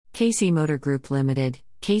KC Motor Group Limited,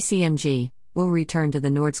 KCMG, will return to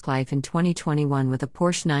the Nordschleife in 2021 with a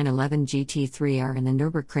Porsche 911 GT3R in the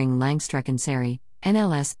Nürburgring Langstreckenserie,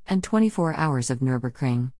 NLS, and 24 Hours of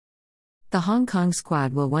Nürburgring. The Hong Kong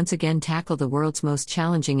squad will once again tackle the world's most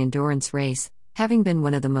challenging endurance race, having been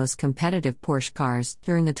one of the most competitive Porsche cars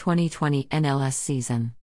during the 2020 NLS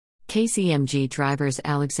season. KCMG drivers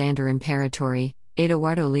Alexander Imperatori,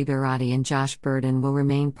 Edoardo Liberati and Josh Burden will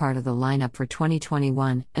remain part of the lineup for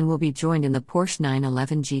 2021 and will be joined in the Porsche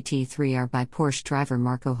 911 GT3R by Porsche driver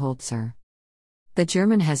Marco Holzer. The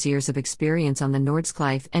German has years of experience on the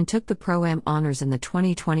Nordschleife and took the Pro-Am honors in the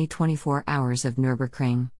 2020 24 Hours of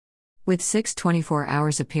Nürburgring. With 6 24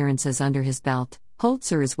 hours appearances under his belt,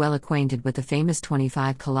 Holzer is well acquainted with the famous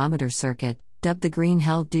 25-kilometer circuit, dubbed the Green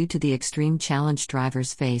Hell due to the extreme challenge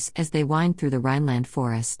drivers face as they wind through the Rhineland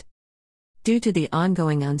forest. Due to the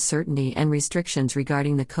ongoing uncertainty and restrictions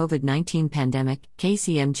regarding the COVID-19 pandemic,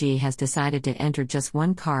 KCMG has decided to enter just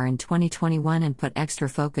one car in 2021 and put extra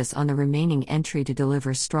focus on the remaining entry to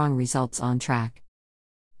deliver strong results on track.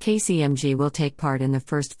 KCMG will take part in the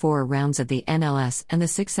first 4 rounds of the NLS and the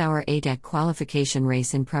 6-hour ADAC qualification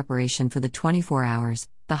race in preparation for the 24 hours,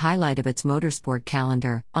 the highlight of its motorsport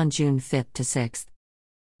calendar, on June 5 to 6.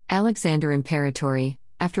 Alexander Imperatori: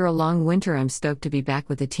 after a long winter, I'm stoked to be back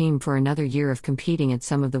with the team for another year of competing at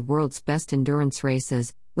some of the world's best endurance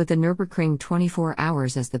races, with the Nürburgring 24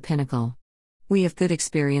 Hours as the pinnacle. We have good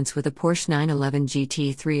experience with the Porsche 911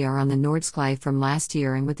 GT3R on the Nordschleife from last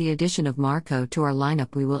year, and with the addition of Marco to our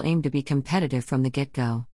lineup we will aim to be competitive from the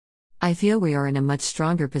get-go. I feel we are in a much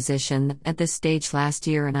stronger position at this stage last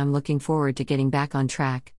year, and I'm looking forward to getting back on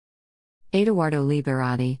track. Edoardo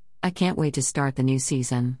Liberati: I can't wait to start the new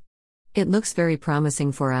season. It looks very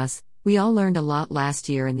promising for us. We all learned a lot last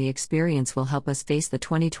year, and the experience will help us face the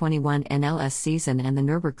 2021 NLS season and the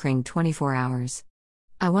Nürburgring 24 Hours.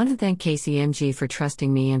 I want to thank KCMG for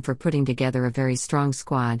trusting me and for putting together a very strong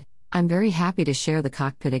squad. I'm very happy to share the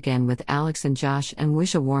cockpit again with Alex and Josh and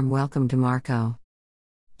wish a warm welcome to Marco.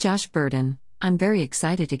 Josh Burden: I'm very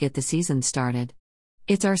excited to get the season started.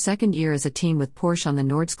 It's our second year as a team with Porsche on the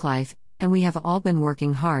Nordschleife, and we have all been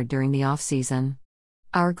working hard during the off-season.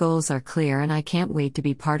 Our goals are clear and I can't wait to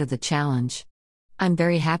be part of the challenge. I'm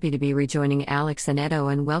very happy to be rejoining Alex and Edo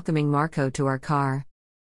and welcoming Marco to our car.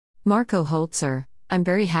 Marco Holzer: I'm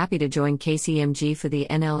very happy to join KCMG for the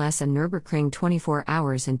NLS and Nürburgring 24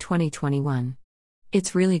 Hours in 2021.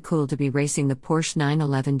 It's really cool to be racing the Porsche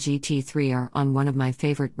 911 GT3R on one of my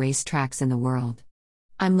favorite race tracks in the world.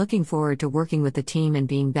 I'm looking forward to working with the team and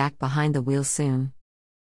being back behind the wheel soon.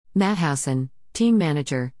 Matt Howson, team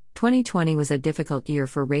manager: 2020 was a difficult year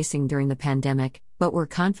for racing during the pandemic, but we're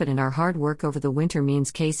confident our hard work over the winter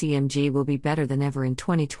means KCMG will be better than ever in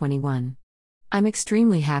 2021. I'm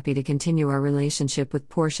extremely happy to continue our relationship with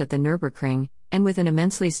Porsche at the Nürburgring, and with an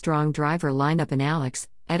immensely strong driver lineup in Alex,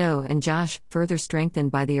 Edo and Josh, further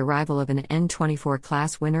strengthened by the arrival of an N24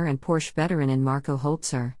 class winner and Porsche veteran in Marco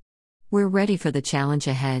Holzer. We're ready for the challenge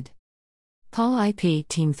ahead. Paul IP,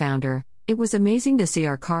 team founder: it was amazing to see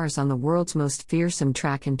our cars on the world's most fearsome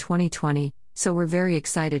track in 2020, so we're very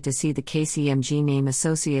excited to see the KCMG name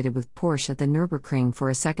associated with Porsche at the Nürburgring for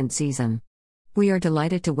a second season. We are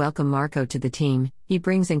delighted to welcome Marco to the team. He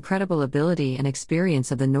brings incredible ability and experience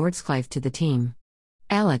of the Nordschleife to the team.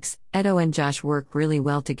 Alex, Edo and Josh work really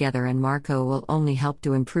well together, and Marco will only help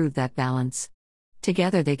to improve that balance.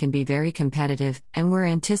 Together they can be very competitive, and we're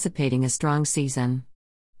anticipating a strong season.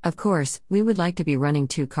 Of course, we would like to be running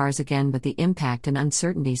 2 cars again, but the impact and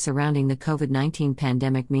uncertainty surrounding the COVID-19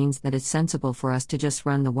 pandemic means that it's sensible for us to just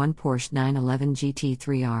run the one Porsche 911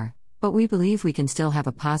 GT3R. But we believe we can still have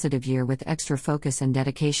a positive year with extra focus and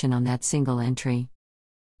dedication on that single entry.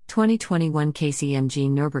 2021 KCMG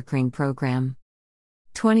Nürburgring Program: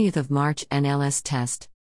 20th of March NLS Test,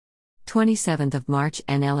 27th of March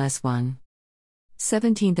NLS 1,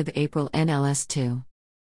 17th of April NLS 2,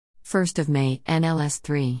 1st of May NLS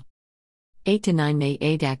 3, 8 to 9 May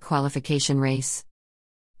ADAC qualification race,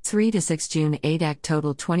 3 to 6 June ADAC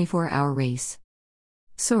total 24-hour race.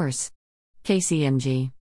 Source: KCMG.